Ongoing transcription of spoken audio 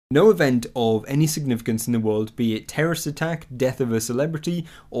No event of any significance in the world, be it terrorist attack, death of a celebrity,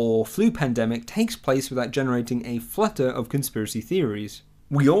 or flu pandemic, takes place without generating a flutter of conspiracy theories.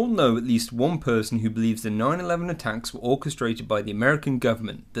 We all know at least one person who believes the 9/11 attacks were orchestrated by the American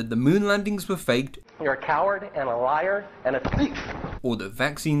government, that the moon landings were faked, you're a coward and a liar and a thief, or that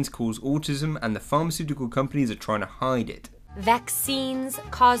vaccines cause autism and the pharmaceutical companies are trying to hide it. Vaccines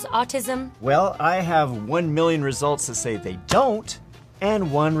cause autism? Well, I have 1 million results that say they don't,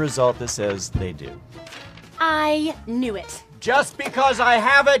 and 1 result that says they do. I knew it. Just because I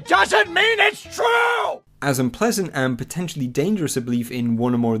have it doesn't mean it's true! As unpleasant and potentially dangerous a belief in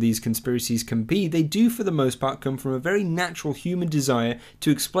one or more of these conspiracies can be, they do for the most part come from a very natural human desire to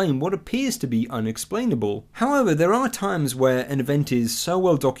explain what appears to be unexplainable. However, there are times where an event is so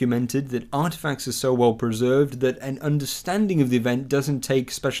well documented, that artifacts are so well preserved, that an understanding of the event doesn't take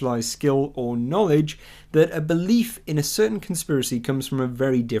specialized skill or knowledge, that a belief in a certain conspiracy comes from a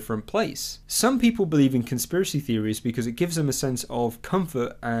very different place. Some people believe in conspiracy theories because it gives them a sense of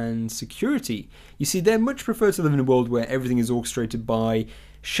comfort and security. You see, they much prefer to live in a world where everything is orchestrated by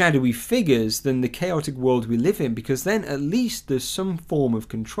shadowy figures than the chaotic world we live in, because then at least there's some form of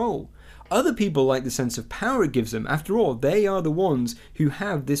control. Other people like the sense of power it gives them. After all, they are the ones who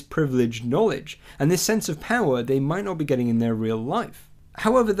have this privileged knowledge, and this sense of power they might not be getting in their real life.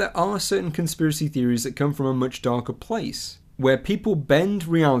 However, there are certain conspiracy theories that come from a much darker place, where people bend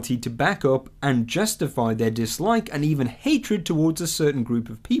reality to back up and justify their dislike and even hatred towards a certain group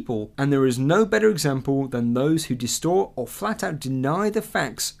of people, and there is no better example than those who distort or flat out deny the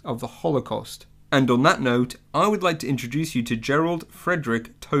facts of the Holocaust. And on that note, I would like to introduce you to Gerald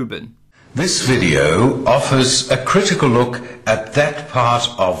Frederick Tobin. This video offers a critical look at that part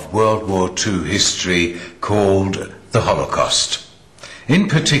of World War II history called the Holocaust. In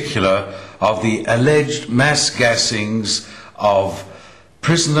particular, of the alleged mass gassings of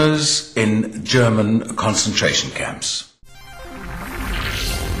prisoners in German concentration camps.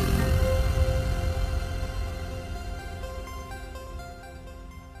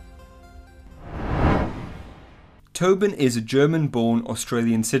 Tobin is a German-born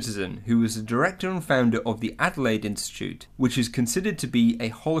Australian citizen who was the director and founder of the Adelaide Institute, which is considered to be a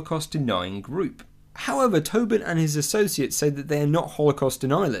Holocaust-denying group. However, Tobin and his associates say that they are not Holocaust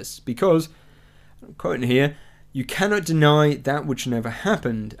denialists because, I'm quoting here, you cannot deny that which never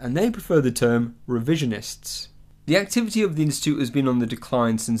happened, and they prefer the term revisionists. The activity of the Institute has been on the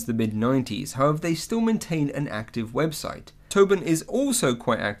decline since the mid-90s, however they still maintain an active website. Tobin is also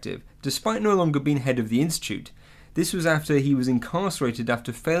quite active, despite no longer being head of the Institute. This was after he was incarcerated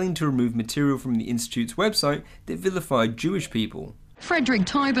after failing to remove material from the Institute's website that vilified Jewish people. Frederick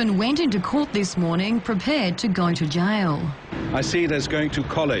Tobin went into court this morning prepared to go to jail. I see it as going to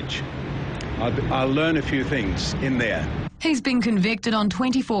college. I'll learn a few things in there. He's been convicted on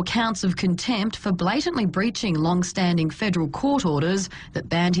 24 counts of contempt for blatantly breaching long-standing federal court orders that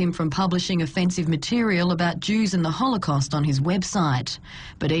banned him from publishing offensive material about Jews and the Holocaust on his website.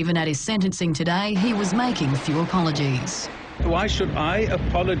 But even at his sentencing today, he was making few apologies. Why should I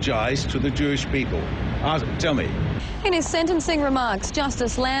apologise to the Jewish people? Tell me. In his sentencing remarks,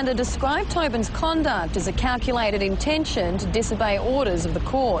 Justice Lander described Tobin's conduct as a calculated intention to disobey orders of the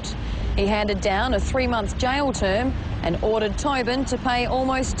court. He handed down a 3-month jail term and ordered Tobin to pay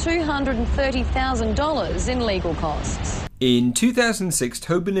almost $230,000 in legal costs. In 2006,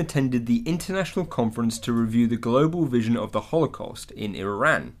 Tobin attended the International Conference to review the global vision of the Holocaust in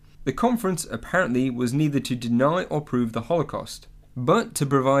Iran. The conference apparently was neither to deny or prove the Holocaust, but to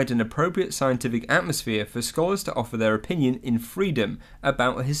provide an appropriate scientific atmosphere for scholars to offer their opinion in freedom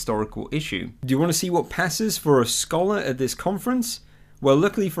about a historical issue. Do you want to see what passes for a scholar at this conference? Well,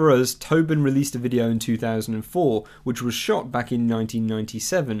 luckily for us, Tobin released a video in 2004, which was shot back in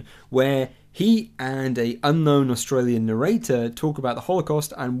 1997, where he and an unknown Australian narrator talk about the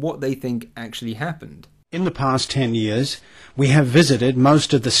Holocaust and what they think actually happened. In the past 10 years, we have visited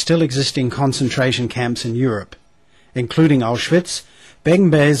most of the still existing concentration camps in Europe, including Auschwitz,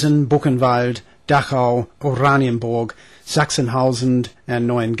 Bergen-Belsen, Buchenwald, Dachau, Oranienburg, Sachsenhausen and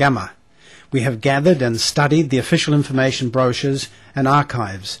Neuengamme. We have gathered and studied the official information brochures and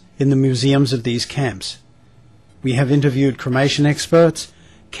archives in the museums of these camps. We have interviewed cremation experts,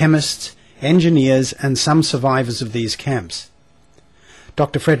 chemists, engineers and some survivors of these camps.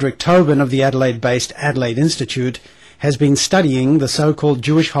 Dr. Frederick Tobin of the Adelaide-based Adelaide Institute has been studying the so-called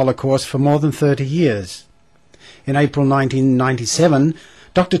Jewish Holocaust for more than 30 years. In April 1997,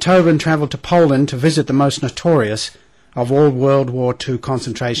 Dr. Tobin travelled to Poland to visit the most notorious of all World War II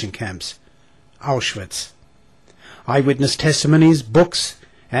concentration camps, Auschwitz. Eyewitness testimonies, books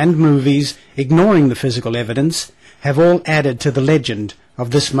and movies, ignoring the physical evidence, have all added to the legend of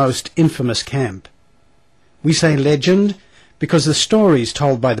this most infamous camp. We say legend because the stories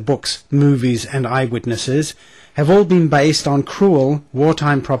told by the books, movies and eyewitnesses have all been based on cruel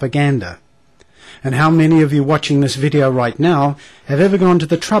wartime propaganda. And how many of you watching this video right now have ever gone to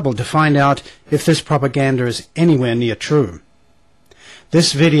the trouble to find out if this propaganda is anywhere near true?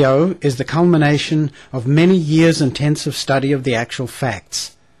 This video is the culmination of many years' intensive study of the actual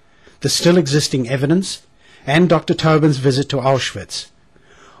facts, the still existing evidence, and Dr. Tobin's visit to Auschwitz.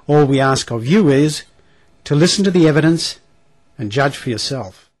 All we ask of you is to listen to the evidence and judge for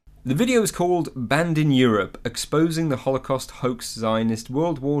yourself. The video is called Banned in Europe, Exposing the Holocaust Hoax Zionist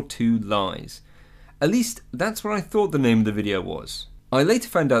World War II Lies. At least, that's what I thought the name of the video was. I later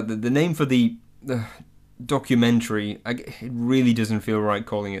found out that the name for the documentary, it really doesn't feel right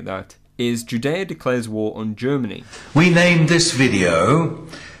calling it that, is Judea Declares War on Germany. We named this video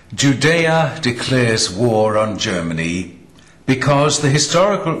Judea Declares War on Germany because the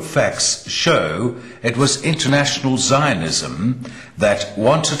historical facts show it was international Zionism that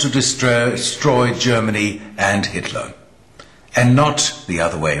wanted to destroy Germany and Hitler, and not the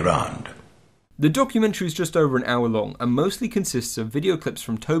other way around. The documentary is just over an hour long and mostly consists of video clips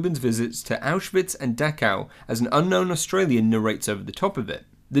from Tobin's visits to Auschwitz and Dachau as an unknown Australian narrates over the top of it.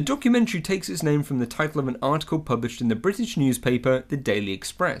 The documentary takes its name from the title of an article published in the British newspaper The Daily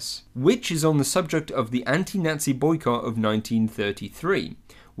Express, which is on the subject of the anti-Nazi boycott of 1933,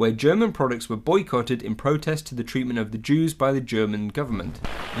 where German products were boycotted in protest to the treatment of the Jews by the German government.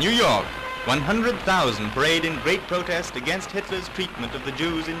 New York, 100,000 parade in great protest against Hitler's treatment of the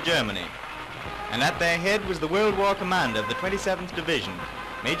Jews in Germany. And at their head was the World War commander of the 27th Division,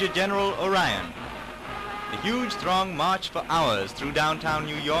 Major General Orion. The huge throng marched for hours through downtown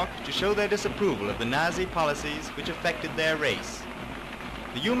New York to show their disapproval of the Nazi policies which affected their race.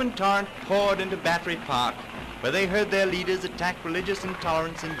 The human torrent poured into Battery Park, where they heard their leaders attack religious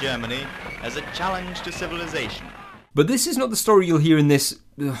intolerance in Germany as a challenge to civilization. But this is not the story you'll hear in this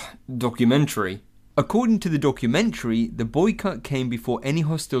documentary. According to the documentary, the boycott came before any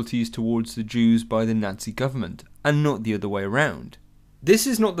hostilities towards the Jews by the Nazi government, and not the other way around. This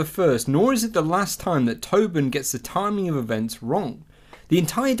is not the first, nor is it the last time that Tobin gets the timing of events wrong. The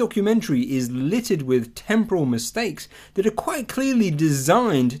entire documentary is littered with temporal mistakes that are quite clearly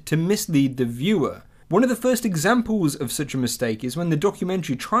designed to mislead the viewer. One of the first examples of such a mistake is when the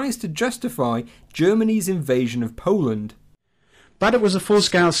documentary tries to justify Germany's invasion of Poland. But it was a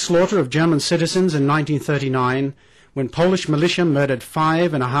full-scale slaughter of German citizens in 1939 when Polish militia murdered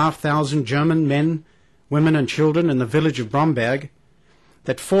 5,500 German men, women and children in the village of Bromberg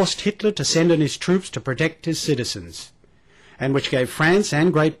that forced Hitler to send in his troops to protect his citizens, and which gave France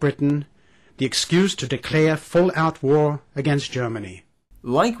and Great Britain the excuse to declare full-out war against Germany.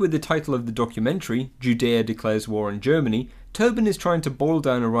 Like with the title of the documentary, Judea Declares War on Germany, Tobin is trying to boil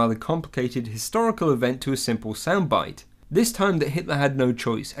down a rather complicated historical event to a simple soundbite. This time that Hitler had no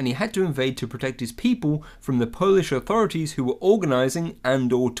choice and he had to invade to protect his people from the Polish authorities who were organising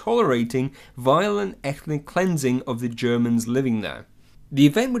and or tolerating violent ethnic cleansing of the Germans living there. The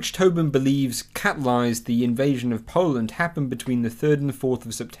event which Tobin believes catalysed the invasion of Poland happened between the 3rd and 4th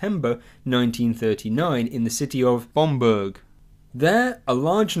of September 1939 in the city of Bomberg. There, a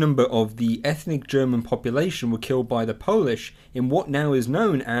large number of the ethnic German population were killed by the Polish in what now is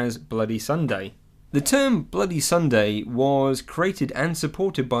known as Bloody Sunday. The term Bloody Sunday was created and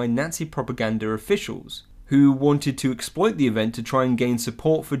supported by Nazi propaganda officials, who wanted to exploit the event to try and gain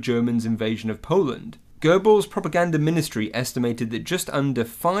support for Germany's invasion of Poland. Goebbels' propaganda ministry estimated that just under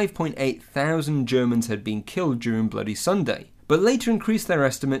 5.8 thousand Germans had been killed during Bloody Sunday, but later increased their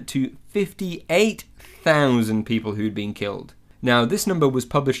estimate to 58,000 people who'd been killed. Now, this number was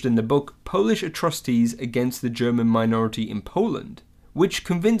published in the book Polish Atrocities Against the German Minority in Poland, which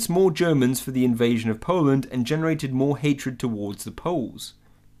convinced more Germans for the invasion of Poland and generated more hatred towards the Poles.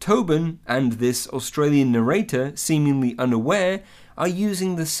 Tobin and this Australian narrator, seemingly unaware, are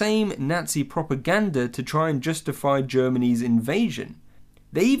using the same Nazi propaganda to try and justify Germany's invasion.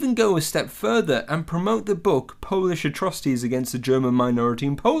 They even go a step further and promote the book Polish Atrocities Against the German Minority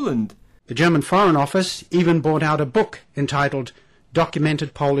in Poland. The German Foreign Office even brought out a book entitled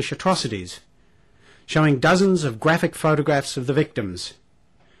Documented Polish Atrocities, showing dozens of graphic photographs of the victims.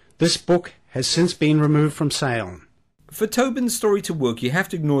 This book has since been removed from sale. For Tobin's story to work, you have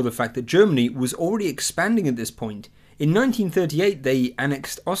to ignore the fact that Germany was already expanding at this point. In 1938 they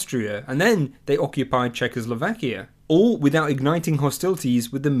annexed Austria, and then they occupied Czechoslovakia, all without igniting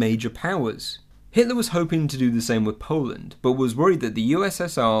hostilities with the major powers. Hitler was hoping to do the same with Poland, but was worried that the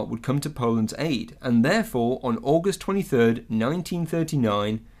USSR would come to Poland's aid, and therefore on August 23,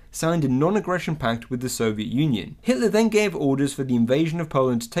 1939, signed a non-aggression pact with the Soviet Union. Hitler then gave orders for the invasion of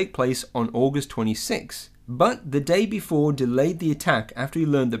Poland to take place on August 26, but the day before delayed the attack after he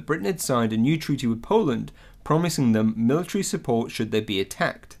learned that Britain had signed a new treaty with Poland, promising them military support should they be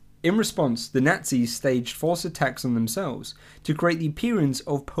attacked. In response, the Nazis staged false attacks on themselves to create the appearance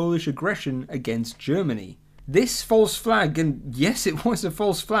of Polish aggression against Germany. This false flag, and yes, it was a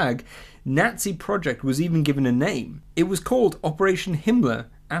false flag, Nazi project was even given a name. It was called Operation Himmler,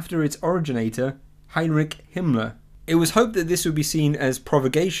 after its originator, Heinrich Himmler. It was hoped that this would be seen as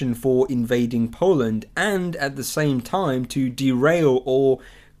provocation for invading Poland, and at the same time to derail or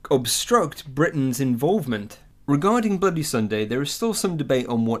obstruct Britain's involvement. Regarding Bloody Sunday, there is still some debate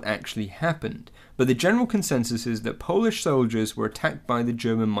on what actually happened, but the general consensus is that Polish soldiers were attacked by the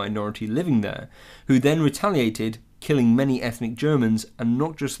German minority living there, who then retaliated, killing many ethnic Germans and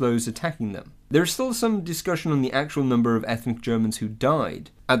not just those attacking them. There is still some discussion on the actual number of ethnic Germans who died.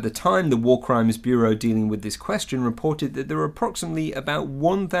 At the time, the War Crimes Bureau dealing with this question reported that there were approximately about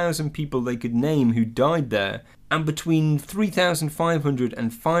 1,000 people they could name who died there, and between 3,500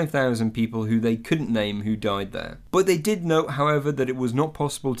 and 5,000 people who they couldn't name who died there. But they did note, however, that it was not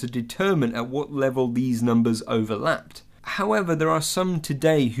possible to determine at what level these numbers overlapped. However, there are some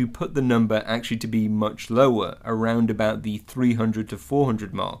today who put the number actually to be much lower, around about the 300 to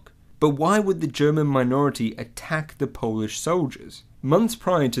 400 mark. But why would the German minority attack the Polish soldiers? Months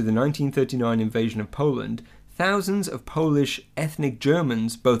prior to the 1939 invasion of Poland, thousands of Polish ethnic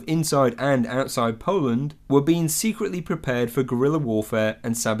Germans, both inside and outside Poland, were being secretly prepared for guerrilla warfare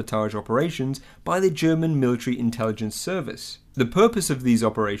and sabotage operations by the German Military Intelligence Service. The purpose of these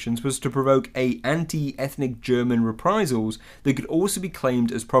operations was to provoke anti-ethnic German reprisals that could also be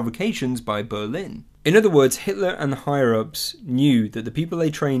claimed as provocations by Berlin. In other words, Hitler and the higher-ups knew that the people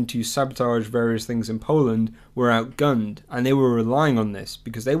they trained to sabotage various things in Poland were outgunned, and they were relying on this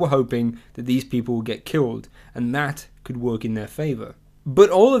because they were hoping that these people would get killed, and that could work in their favour.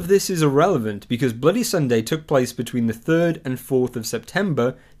 But all of this is irrelevant because Bloody Sunday took place between the 3rd and 4th of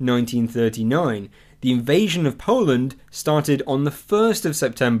September 1939. The invasion of Poland started on the 1st of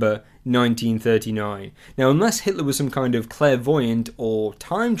September 1939. Now, unless Hitler was some kind of clairvoyant or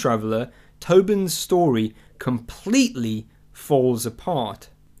time traveller, Tobin's story completely falls apart.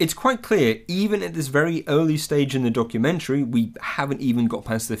 It's quite clear, even at this very early stage in the documentary, we haven't even got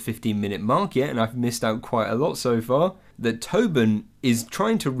past the 15-minute mark yet, and I've missed out quite a lot so far, that Tobin is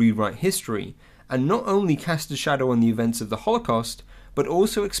trying to rewrite history, and not only cast a shadow on the events of the Holocaust, but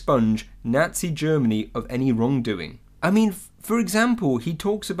also expunge Nazi Germany of any wrongdoing. I mean, for example, he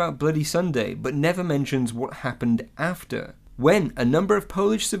talks about Bloody Sunday, but never mentions what happened after, when a number of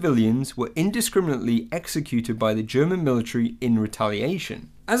Polish civilians were indiscriminately executed by the German military in retaliation.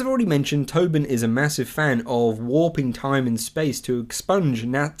 As I've already mentioned, Tobin is a massive fan of warping time and space to expunge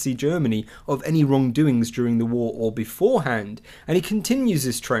Nazi Germany of any wrongdoings during the war or beforehand, and he continues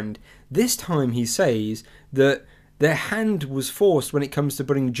this trend. This time he says that their hand was forced when it comes to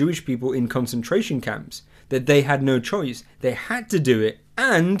putting Jewish people in concentration camps, that they had no choice, they had to do it,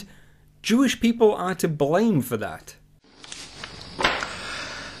 and Jewish people are to blame for that.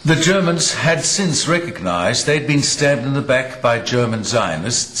 The Germans had since recognized they'd been stabbed in the back by German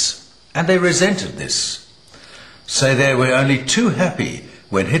Zionists, and they resented this. So they were only too happy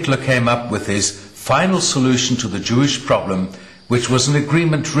when Hitler came up with his final solution to the Jewish problem, which was an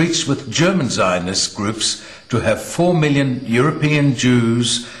agreement reached with German Zionist groups to have 4 million European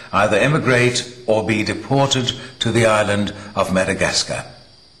Jews either emigrate or be deported to the island of Madagascar.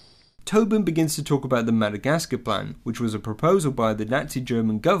 Tobin begins to talk about the Madagascar Plan, which was a proposal by the Nazi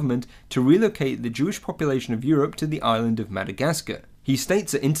German government to relocate the Jewish population of Europe to the island of Madagascar. He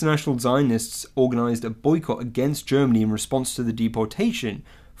states that international Zionists organised a boycott against Germany in response to the deportation,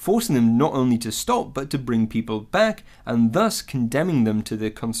 forcing them not only to stop but to bring people back, and thus condemning them to the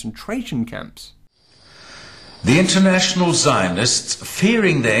concentration camps. The international Zionists,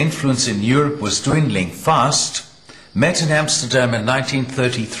 fearing their influence in Europe was dwindling fast, met in Amsterdam in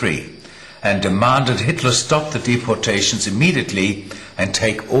 1933 and demanded Hitler stop the deportations immediately and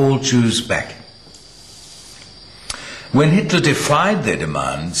take all Jews back. When Hitler defied their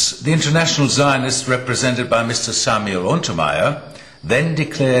demands, the international Zionists, represented by Mr. Samuel Untermeier, then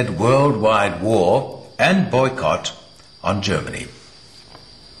declared worldwide war and boycott on Germany.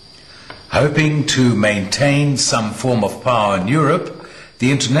 Hoping to maintain some form of power in Europe,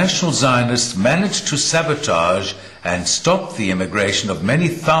 the international Zionists managed to sabotage and stop the immigration of many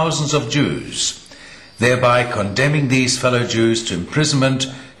thousands of Jews, thereby condemning these fellow Jews to imprisonment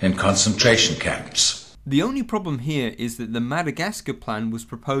in concentration camps. The only problem here is that the Madagascar Plan was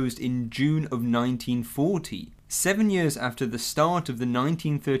proposed in June of 1940, 7 years after the start of the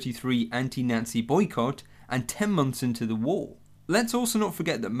 1933 anti-Nazi boycott and 10 months into the war. Let's also not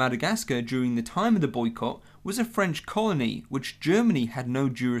forget that Madagascar during the time of the boycott was a French colony which Germany had no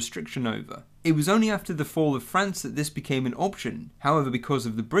jurisdiction over. It was only after the fall of France that this became an option. However, because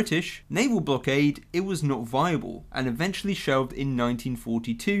of the British naval blockade, it was not viable and eventually shelved in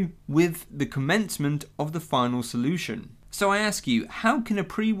 1942 with the commencement of the final solution. So I ask you, how can a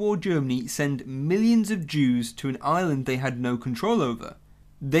pre-war Germany send millions of Jews to an island they had no control over?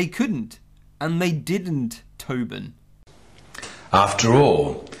 They couldn't, and they didn't, Tobin. After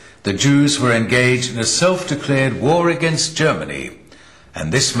all, the Jews were engaged in a self-declared war against Germany,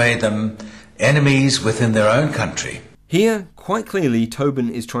 and this made them enemies within their own country. Here, quite clearly, Tobin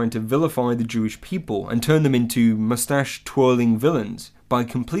is trying to vilify the Jewish people and turn them into moustache-twirling villains by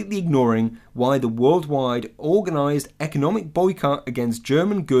completely ignoring why the worldwide organised economic boycott against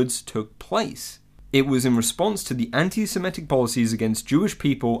German goods took place. It was in response to the anti-Semitic policies against Jewish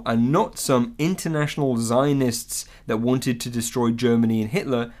people and not some international Zionists that wanted to destroy Germany and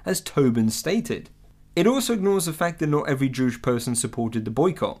Hitler, as Tobin stated. It also ignores the fact that not every Jewish person supported the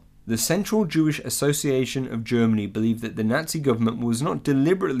boycott. The Central Jewish Association of Germany believed that the Nazi government was not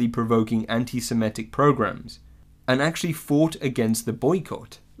deliberately provoking anti-Semitic programs, and actually fought against the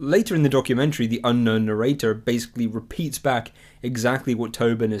boycott. Later in the documentary, the unknown narrator basically repeats back exactly what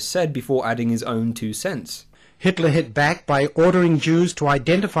Tobin has said before adding his own 2 cents. Hitler hit back by ordering Jews to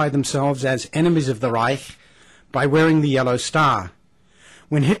identify themselves as enemies of the Reich by wearing the yellow star.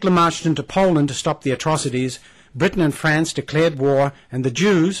 When Hitler marched into Poland to stop the atrocities, Britain and France declared war, and the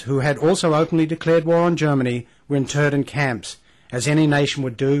Jews, who had also openly declared war on Germany, were interred in camps, as any nation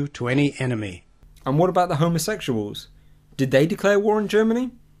would do to any enemy. And what about the homosexuals? Did they declare war on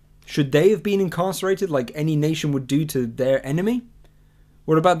Germany? Should they have been incarcerated like any nation would do to their enemy?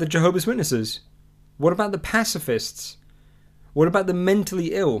 What about the Jehovah's Witnesses? What about the pacifists? What about the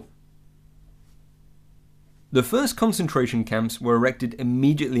mentally ill? The first concentration camps were erected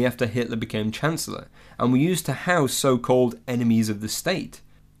immediately after Hitler became Chancellor, and were used to house so-called enemies of the state.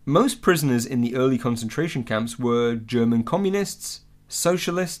 Most prisoners in the early concentration camps were German communists,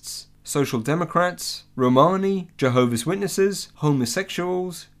 socialists, social democrats, Romani, Jehovah's Witnesses,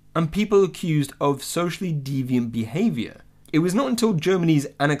 homosexuals, and people accused of socially deviant behaviour. It was not until Germany's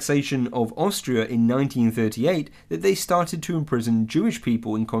annexation of Austria in 1938 that they started to imprison Jewish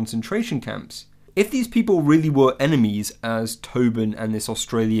people in concentration camps. If these people really were enemies, as Tobin and this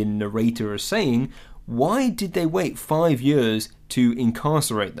Australian narrator are saying, why did they wait 5 years to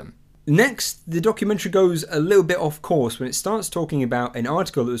incarcerate them? Next, the documentary goes a little bit off course when it starts talking about an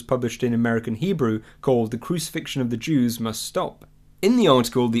article that was published in American Hebrew called "The Crucifixion of the Jews Must Stop." In the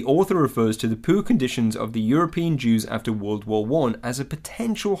article, the author refers to the poor conditions of the European Jews after World War I as a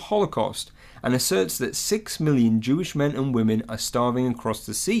potential Holocaust, and asserts that 6 million Jewish men and women are starving across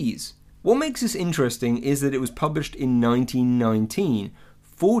the seas. What makes this interesting is that it was published in 1919,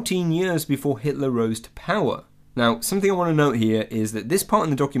 14 years before Hitler rose to power. Now, something I want to note here is that this part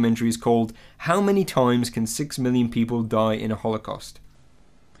in the documentary is called "How Many Times Can 6 Million People Die in a Holocaust?"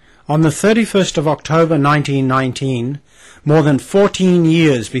 On the 31st of October 1919, more than 14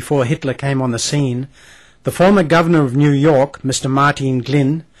 years before Hitler came on the scene, the former governor of New York, Mr. Martin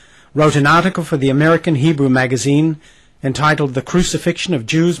Glynn, wrote an article for the American Hebrew magazine entitled "The Crucifixion of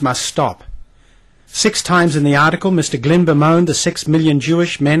Jews Must Stop." 6 times in the article, Mr. Glynn bemoaned the 6 million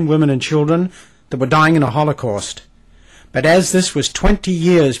Jewish men, women and children that were dying in a Holocaust. But as this was 20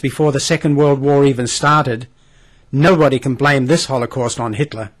 years before the Second World War even started, nobody can blame this Holocaust on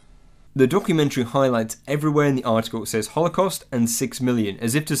Hitler. The documentary highlights everywhere in the article it says Holocaust and 6 million,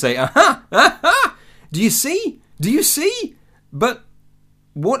 as if to say, aha, aha, do you see? Do you see? But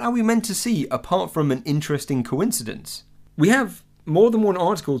what are we meant to see apart from an interesting coincidence? We have more than one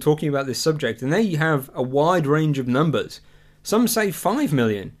article talking about this subject, and they have a wide range of numbers. Some say 5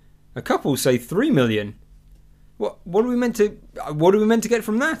 million. A couple say 3 million. What are we meant to get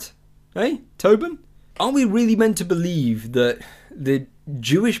from that? Hey, Tobin? Are we really meant to believe that the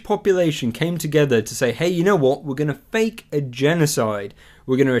Jewish population came together to say, hey, you know what? We're going to fake a genocide.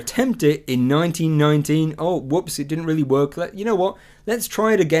 We're going to attempt it in 1919. Oh, whoops, it didn't really work. You know what? Let's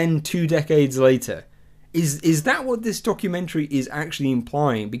try it again 2 decades later. Is that what this documentary is actually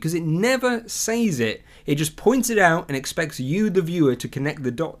implying? Because it never says it. It just points it out and expects you, the viewer, to connect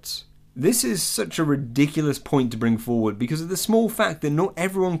the dots. This is such a ridiculous point to bring forward because of the small fact that not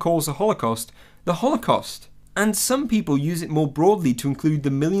everyone calls the Holocaust the Holocaust. And some people use it more broadly to include the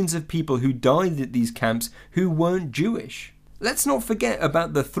millions of people who died at these camps who weren't Jewish. Let's not forget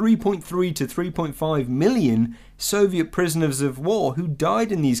about the 3.3 to 3.5 million Soviet prisoners of war who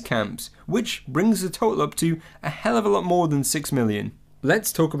died in these camps, which brings the total up to a hell of a lot more than 6 million.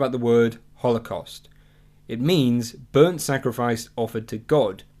 Let's talk about the word Holocaust. It means burnt sacrifice offered to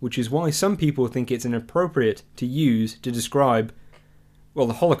God, which is why some people think it's inappropriate to use to describe, well,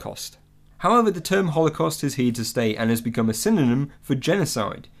 the Holocaust. However, the term Holocaust is here to stay and has become a synonym for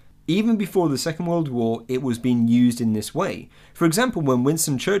genocide. Even before the Second World War, it was being used in this way. For example, when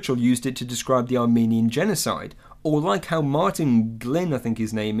Winston Churchill used it to describe the Armenian genocide, or like how Martin Glynn, I think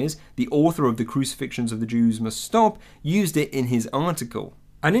his name is, the author of The Crucifixions of the Jews Must Stop, used it in his article.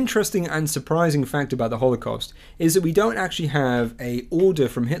 An interesting and surprising fact about the Holocaust is that we don't actually have a order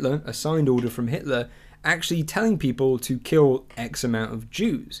from Hitler, a signed order from Hitler, actually telling people to kill X amount of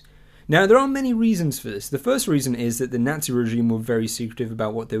Jews. Now, there are many reasons for this. The first reason is that the Nazi regime were very secretive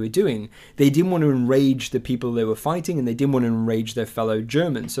about what they were doing. They didn't want to enrage the people they were fighting, and they didn't want to enrage their fellow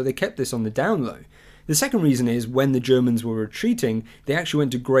Germans, so they kept this on the down low. The second reason is when the Germans were retreating, they actually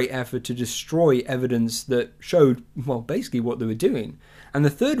went to great effort to destroy evidence that showed, well, basically what they were doing. And the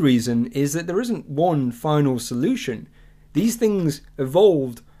third reason is that there isn't one final solution. These things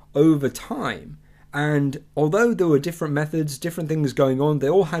evolved over time. And although there were different methods, different things going on, they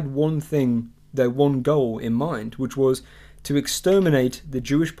all had one thing, their one goal in mind, which was to exterminate the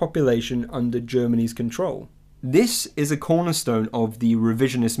Jewish population under Germany's control. This is a cornerstone of the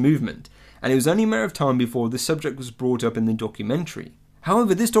revisionist movement, and it was only a matter of time before this subject was brought up in the documentary.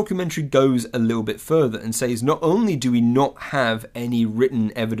 However, this documentary goes a little bit further and says not only do we not have any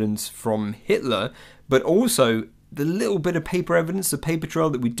written evidence from Hitler, but also the little bit of paper evidence, the paper trail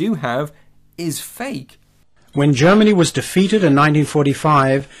that we do have, is fake. When Germany was defeated in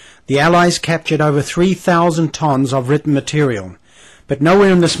 1945, the Allies captured over 3,000 tons of written material. But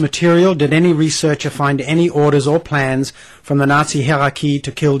nowhere in this material did any researcher find any orders or plans from the Nazi hierarchy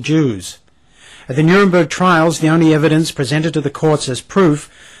to kill Jews. At the Nuremberg trials, the only evidence presented to the courts as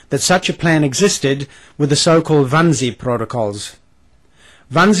proof that such a plan existed were the so-called Wannsee protocols.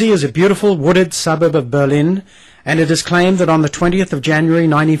 Wannsee is a beautiful wooded suburb of Berlin, and it is claimed that on the 20th of January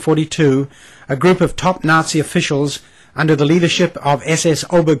 1942, a group of top Nazi officials under the leadership of SS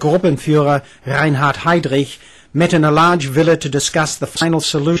Obergruppenführer Reinhard Heydrich met in a large villa to discuss the final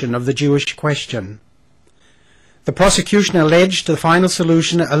solution of the Jewish question. The prosecution alleged the final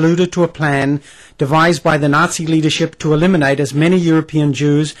solution alluded to a plan devised by the Nazi leadership to eliminate as many European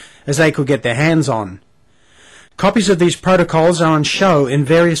Jews as they could get their hands on. Copies of these protocols are on show in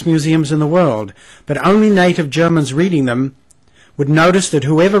various museums in the world, but only native Germans reading them would notice that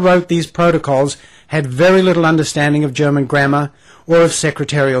whoever wrote these protocols had very little understanding of German grammar or of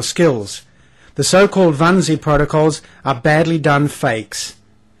secretarial skills. The so-called Wannsee protocols are badly done fakes.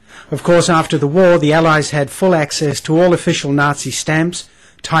 Of course, after the war, the Allies had full access to all official Nazi stamps,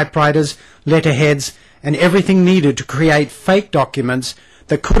 typewriters, letterheads, and everything needed to create fake documents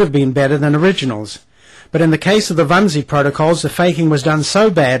that could have been better than originals. But in the case of the Wannsee protocols, the faking was done so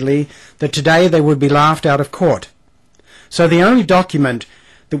badly that today they would be laughed out of court. So the only document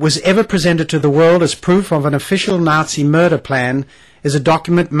that was ever presented to the world as proof of an official Nazi murder plan is a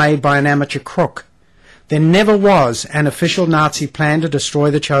document made by an amateur crook. There never was an official Nazi plan to destroy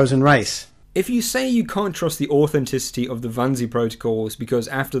the chosen race. If you say you can't trust the authenticity of the Wannsee protocols because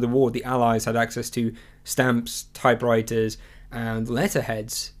after the war the Allies had access to stamps, typewriters, and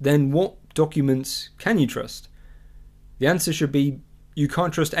letterheads, then what documents can you trust? The answer should be you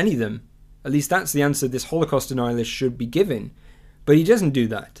can't trust any of them. At least that's the answer this Holocaust denialist should be giving. But he doesn't do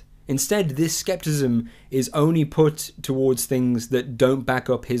that. Instead, this skepticism is only put towards things that don't back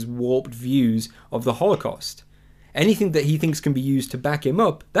up his warped views of the Holocaust. Anything that he thinks can be used to back him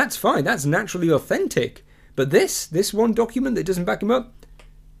up, that's fine, that's naturally authentic. But this one document that doesn't back him up,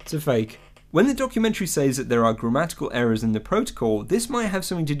 it's a fake. When the documentary says that there are grammatical errors in the protocol, this might have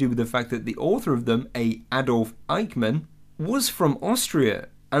something to do with the fact that the author of them, a Adolf Eichmann, was from Austria,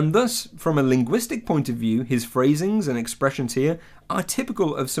 and thus, from a linguistic point of view, his phrasings and expressions here are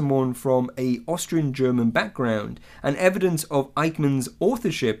typical of someone from a Austrian-German background, and evidence of Eichmann's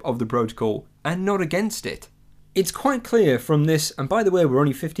authorship of the protocol, and not against it. It's quite clear from this, and by the way, we're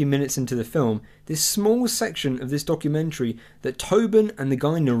only 15 minutes into the film, this small section of this documentary, that Tobin and the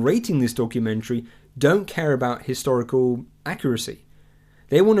guy narrating this documentary don't care about historical accuracy.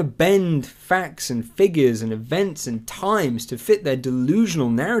 They want to bend facts and figures and events and times to fit their delusional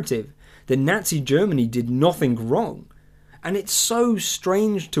narrative that Nazi Germany did nothing wrong. And it's so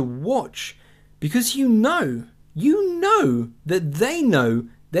strange to watch, because you know that they know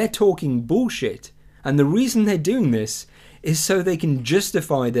they're talking bullshit. And the reason they're doing this is so they can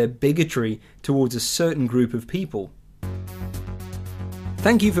justify their bigotry towards a certain group of people.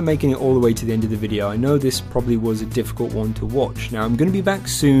 thank you for making it all the way to the end of the video. I know this probably was a difficult one to watch. Now I'm going to be back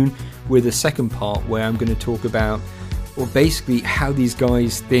soon with a second part where I'm going to talk about, well, basically how these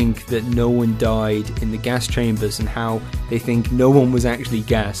guys think that no one died in the gas chambers and how they think no one was actually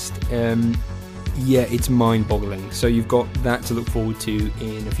gassed. Yeah, it's mind-boggling. So you've got that to look forward to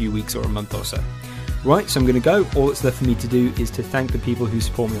in a few weeks or a month or so. Right, so I'm going to go. All that's left for me to do is to thank the people who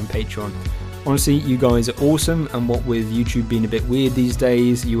support me on Patreon. Honestly, you guys are awesome, and what with YouTube being a bit weird these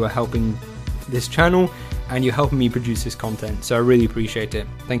days, you are helping this channel and you're helping me produce this content, so I really appreciate it.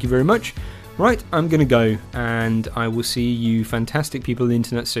 Thank you very much. Right, I'm going to go, and I will see you fantastic people on the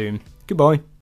internet soon. Goodbye.